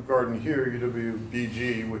botanical garden here,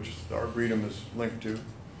 UWBG, which the Arboretum is linked to,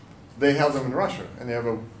 they have them in Russia, and they have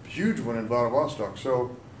a huge one in Vladivostok.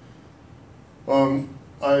 So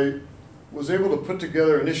I was able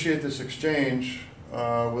to initiate this exchange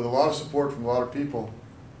with a lot of support from a lot of people.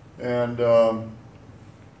 And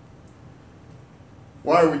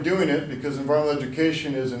why are we doing it? Because environmental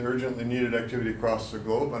education is an urgently needed activity across the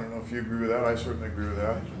globe. I don't know if you agree with that. I certainly agree with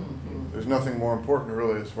that. There's nothing more important,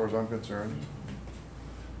 really, as far as I'm concerned.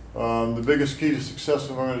 The biggest key to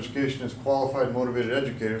successful environmental education is qualified, motivated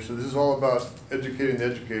educators. So this is all about educating the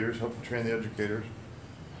educators, helping train the educators.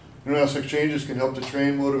 International exchanges can help to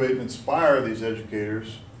train, motivate, and inspire these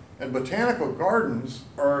educators. And botanical gardens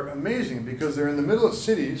are amazing because they're in the middle of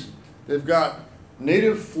cities. They've got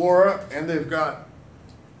native flora and they've got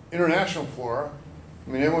international flora.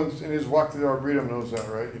 I mean, everyone who's walked through the Arboretum knows that,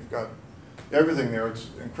 right? You've got everything there. It's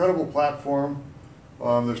an incredible platform.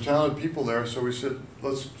 There's talented people there. So we said,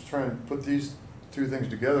 let's try and put these two things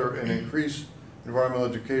together and increase environmental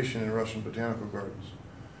education in Russian botanical gardens.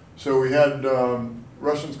 So we had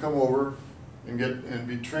Russians come over and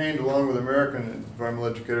be trained along with American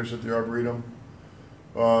environmental educators at the Arboretum.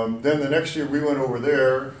 Then the next year we went over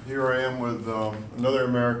there. Here I am with another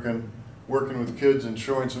American working with kids and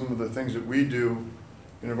showing some of the things that we do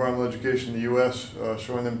in environmental education in the U.S.,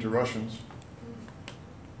 showing them to Russians.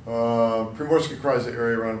 Primorsky Krai is the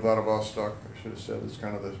area around Vladivostok. I should have said it's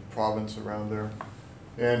kind of the province around there.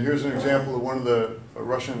 And here's an example of one of the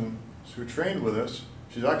Russians who trained with us.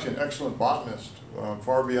 She's actually an excellent botanist,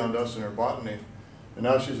 far beyond us in her botany. And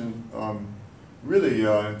now she's a really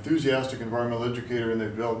enthusiastic environmental educator, and they've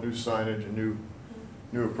developed new signage and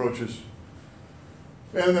new approaches.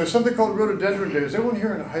 And there's something called Rhododendron Day. Is anyone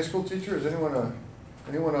here a high school teacher? Is anyone a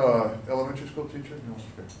elementary school teacher? No.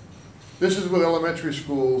 Okay. This is with elementary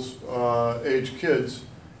schools age kids,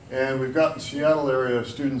 and we've got the Seattle area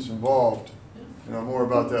students involved. More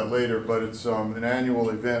about that later, but it's an annual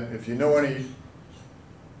event. If you know any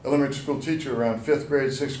elementary school teacher around 5th grade,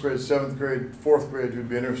 6th grade, 7th grade, 4th grade who'd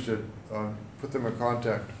be interested, put them in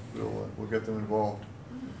contact. We'll get them involved.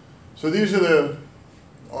 So these are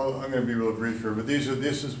I'm going to be real brief here, but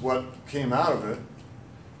this is what came out of it.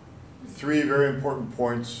 3 very important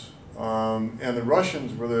points, and the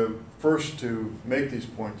Russians were the first to make these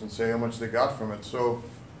points and say how much they got from it. So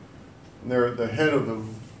they're the head of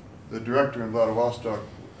the director in Vladivostok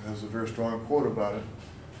has a very strong quote about it.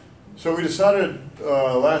 So we decided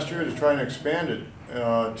last year to try and expand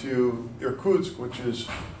it to Irkutsk, which is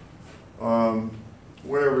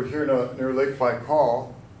way over here near Lake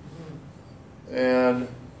Baikal. And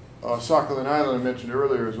Sakhalin Island, I mentioned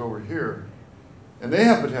earlier, is over here. And they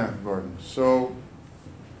have botanical gardens. So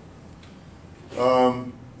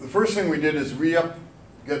the first thing we did is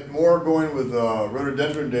get more going with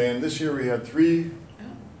Rhododendron Day. And this year we had 3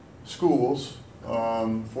 schools,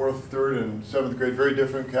 4th, 3rd, and 7th grade, very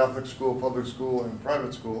different, Catholic school, public school, and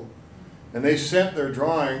private school. And they sent their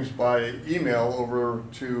drawings by email over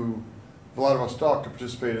to Vladivostok to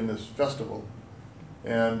participate in this festival.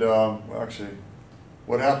 And actually,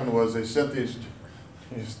 what happened was they sent these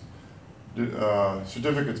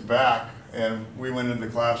certificates back, and we went into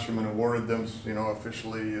the classroom and awarded them,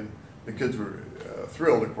 officially. And the kids were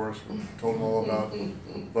thrilled, of course. We told them all about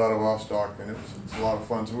Vladivostok, and it's a lot of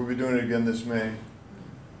fun. So we'll be doing it again this May.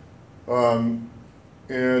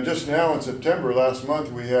 And just now in September, last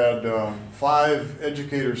month, we had 5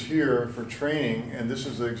 educators here for training, and this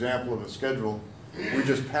is an example of a schedule. We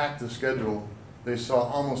just packed the schedule. They saw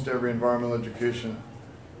almost every environmental education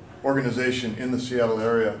organization in the Seattle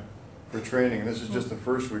area for training. And this is just the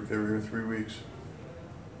first week. They were here 3 weeks.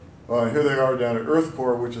 Here they are down at Earth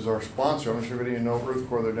Corps, which is our sponsor. I'm not sure if any of you know Earth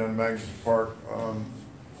Corps. They're down in Magnuson Park.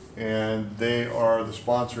 and they are the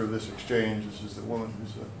sponsor of this exchange. This is the woman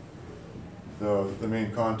who's the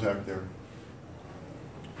main contact there.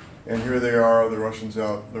 And here they are, the Russians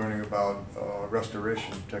out learning about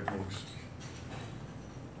restoration techniques.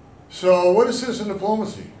 So what is citizen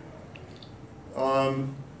diplomacy?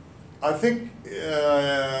 I think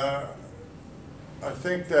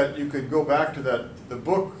that you could go back to the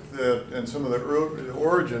book and some of the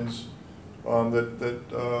origins that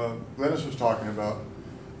Glennis was talking about.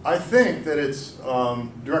 I think that it's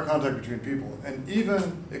direct contact between people, and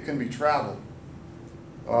even it can be travel.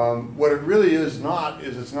 What it really is not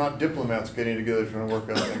is it's not diplomats getting together trying to work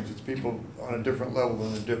out things. It's people on a different level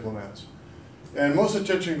than the diplomats. And most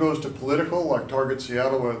attention goes to political, like Target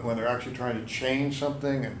Seattle, when they're actually trying to change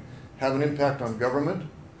something and have an impact on government.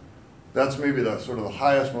 That's maybe the sort of the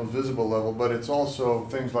highest, most visible level, but it's also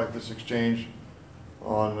things like this exchange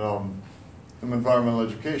on environmental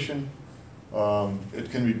education.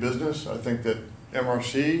 It can be business. I think that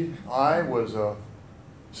MRCI was a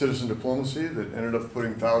citizen diplomacy that ended up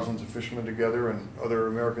putting thousands of fishermen together and other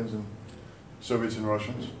Americans and Soviets and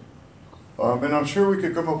Russians. And I'm sure we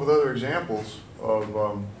could come up with other examples of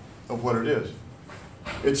what it is.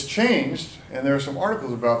 It's changed, and there are some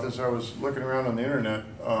articles about this. I was looking around on the internet.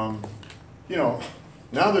 You know,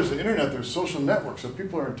 now there's the internet, there's social networks, so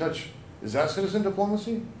people are in touch. Is that citizen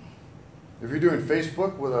diplomacy? If you're doing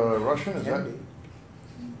Facebook with a Russian, is that?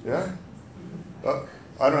 Yeah?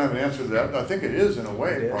 I don't have an answer to that. I think it is in a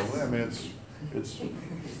way, probably. I mean, it's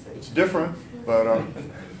different,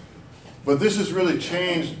 but this has really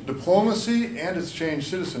changed diplomacy, and it's changed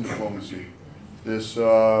citizen diplomacy. This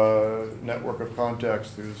network of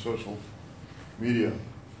contacts through the social media.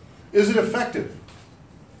 Is it effective?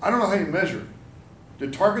 I don't know how you measure.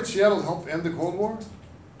 Did Target Seattle help end the Cold War?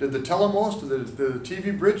 Did the Telemos, did the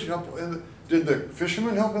TV bridge help end did the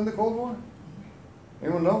fishermen help end the Cold War?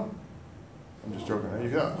 Anyone know? I'm just joking.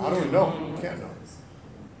 I don't know. You can't know.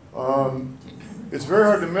 It's very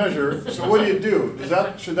hard to measure. So what do?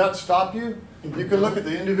 Should that stop you? You can look at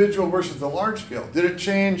the individual versus the large scale. Did it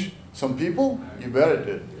change some people? You bet it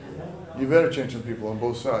did. You bet it changed some people on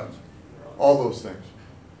both sides. All those things.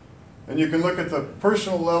 And you can look at the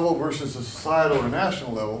personal level versus the societal or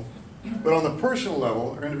national level. But on the personal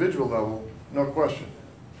level or individual level, no question.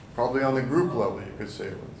 Probably on the group level, you could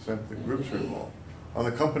say, since the groups are involved. On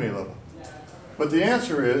the company level. But the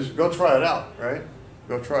answer is, go try it out, right?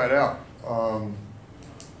 Go try it out.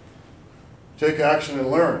 Take action and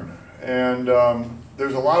learn. And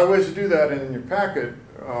there's a lot of ways to do that. And in your packet,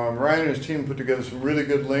 Ryan and his team put together some really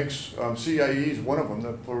good links. CIE is one of them,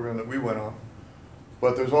 the program that we went on.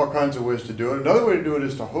 But there's all kinds of ways to do it. Another way to do it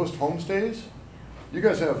is to host homestays. You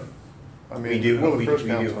guys have, we do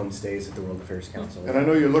homestays at the World Affairs Council. And I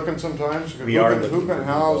know you're looking sometimes. Who can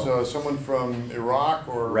house someone from Iraq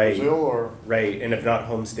or Brazil or? Right, and if not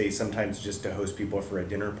homestays, sometimes just to host people for a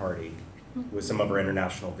dinner party with some of our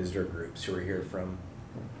international visitor groups who are here from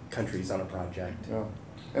countries on a project. Yeah,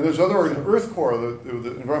 and there's other Earth Corps,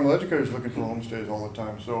 the environmental educators looking for homestays all the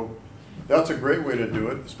time. So that's a great way to do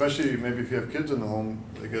it, especially maybe if you have kids in the home,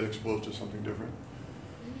 they get exposed to something different.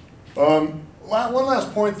 One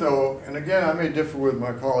last point though, and again, I may differ with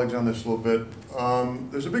my colleagues on this a little bit.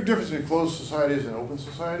 There's a big difference between closed societies and open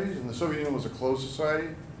societies, and the Soviet Union was a closed society,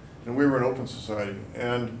 and we were an open society.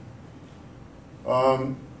 And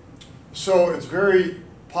so it's very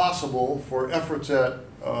possible for efforts at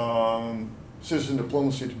citizen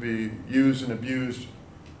diplomacy to be used and abused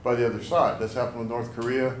by the other side. That's happened with North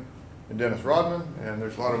Korea and Dennis Rodman, and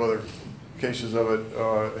there's a lot of other cases of it.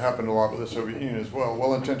 It happened a lot with the Soviet Union as well.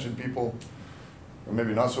 Well-intentioned people, or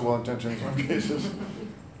maybe not so well-intentioned in some cases,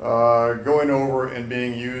 going over and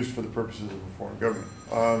being used for the purposes of a foreign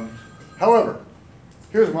government. However,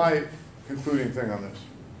 here's my concluding thing on this.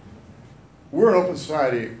 We're an open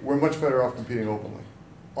society. We're much better off competing openly.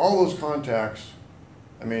 All those contacts,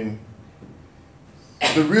 I mean,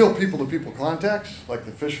 the real people-to-people contacts, like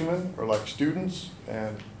the fishermen or like students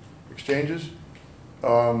and exchanges,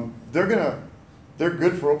 they're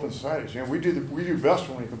good for open societies. You know, we do best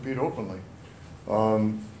when we compete openly.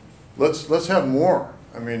 Let's have more.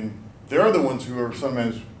 I mean, they're the ones who are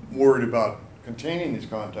sometimes worried about containing these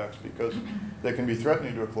contacts because they can be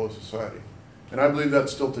threatening to a closed society. And I believe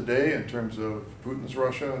that's still today in terms of Putin's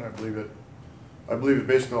Russia, and I believe it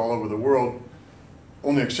basically all over the world.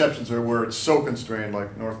 Only exceptions are where it's so constrained,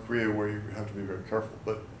 like North Korea, where you have to be very careful.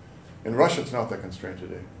 But in Russia, it's not that constrained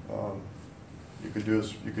today. You could do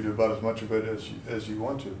about as much of it as you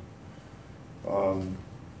want to.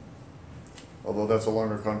 Although that's a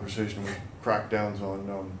longer conversation with crackdowns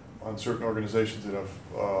on certain organizations that have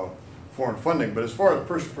foreign funding. But as far as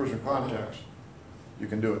person-to-person contacts, you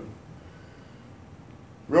can do it.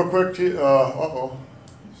 Real quick,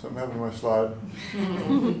 something happened to my slide.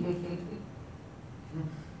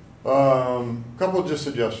 Couple of just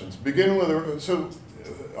suggestions. Begin with,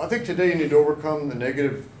 I think today you need to overcome the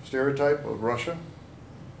negative stereotype of Russia,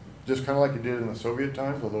 just kind of like you did in the Soviet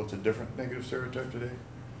times, although it's a different negative stereotype today.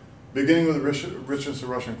 Beginning with the richness of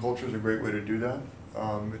Russian culture is a great way to do that.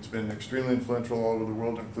 It's been extremely influential all over the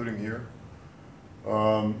world, including here.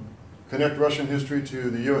 Connect Russian history to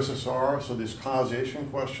the USSR, so this colonization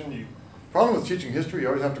question. Problem with teaching history, you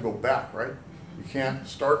always have to go back, right? You can't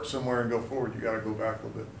start somewhere and go forward, you got to go back a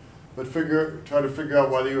little bit. But try to figure out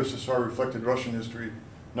why the USSR reflected Russian history,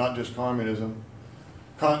 not just communism.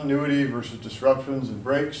 Continuity versus disruptions and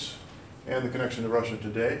breaks, and the connection to Russia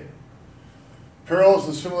today. Parallels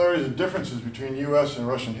and similarities and differences between U.S. and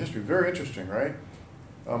Russian history. Very interesting, right?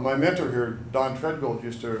 My mentor here, Don Treadgold,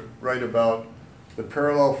 used to write about the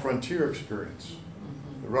parallel frontier experience.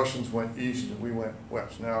 The Russians went east and we went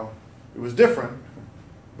west. Now, it was different,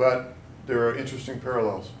 but there are interesting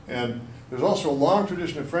parallels. And there's also a long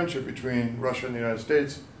tradition of friendship between Russia and the United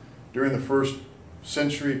States during the first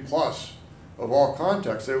century plus of all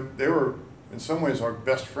contexts. They were, in some ways, our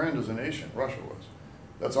best friend as a nation, Russia was.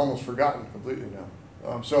 That's almost forgotten completely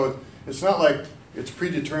now. So it's not like it's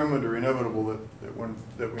predetermined or inevitable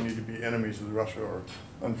that we need to be enemies with Russia or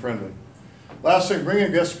unfriendly. Last thing, bring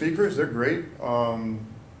in guest speakers. They're great,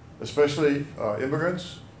 especially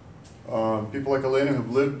immigrants. People like Elena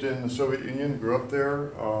who've lived in the Soviet Union, grew up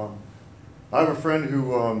there. I have a friend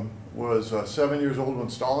who was 7 years old when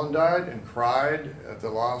Stalin died and cried at the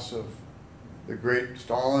loss of the great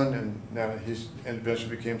Stalin, and now he's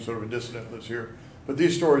eventually became sort of a dissident, lives here. But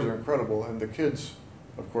these stories are incredible, and the kids,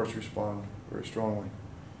 of course, respond very strongly.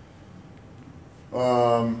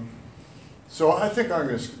 So I think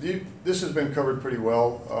this has been covered pretty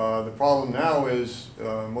well. The problem now is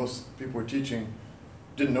most people we're teaching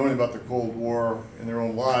didn't know anything about the Cold War in their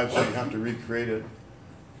own lives, so you have to recreate it,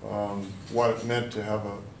 what it meant to have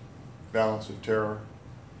a balance of terror.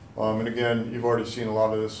 And again, you've already seen a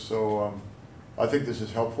lot of this, so I think this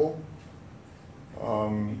is helpful.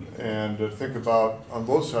 And to think about, on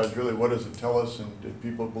both sides, really, what does it tell us, and did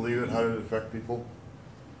people believe it, how did it affect people?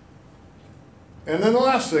 And then the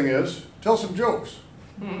last thing is, tell some jokes.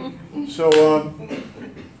 So,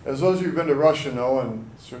 as those of you who've been to Russia know, and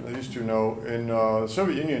certainly these two know, in the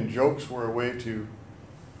Soviet Union, jokes were a way to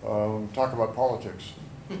talk about politics.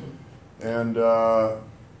 And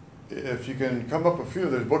if you can come up with a few,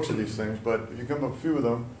 there's books of these things, but if you come up with a few of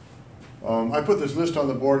them, I put this list on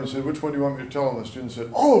the board and said, which one do you want me to tell? And the student said,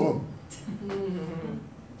 all of them.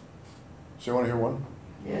 So you want to hear one?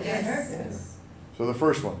 Yes. So the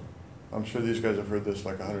first one, I'm sure these guys have heard this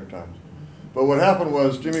like 100 times. But what happened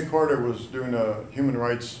was Jimmy Carter was doing a human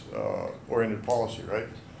rights oriented policy, right?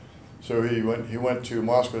 So he went to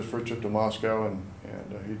Moscow, his first trip to Moscow, and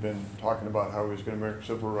he'd been talking about how he was going to make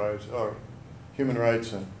civil rights, human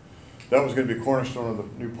rights, and that was going to be a cornerstone of the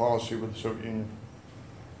new policy with the Soviet Union.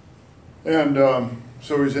 And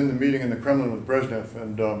so he was in the meeting in the Kremlin with Brezhnev,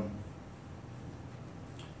 and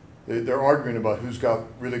they're arguing about who's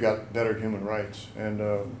really got better human rights. And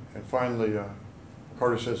finally,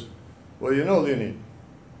 Carter says, well, you know, Leonid,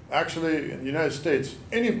 actually, in the United States,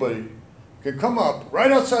 anybody can come up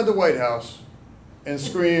right outside the White House and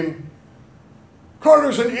scream,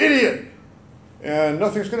 Carter's an idiot, and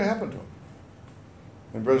nothing's going to happen to him.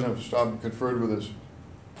 And Brezhnev stopped and conferred with his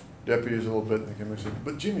deputies a little bit, and they came and said,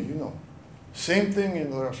 but Jimmy, you know, same thing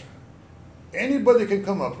in Russia. Anybody can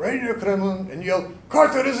come up right in the Kremlin and yell,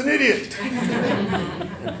 Carter is an idiot.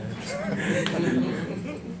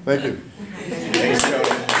 Thank you. Thanks, Joe.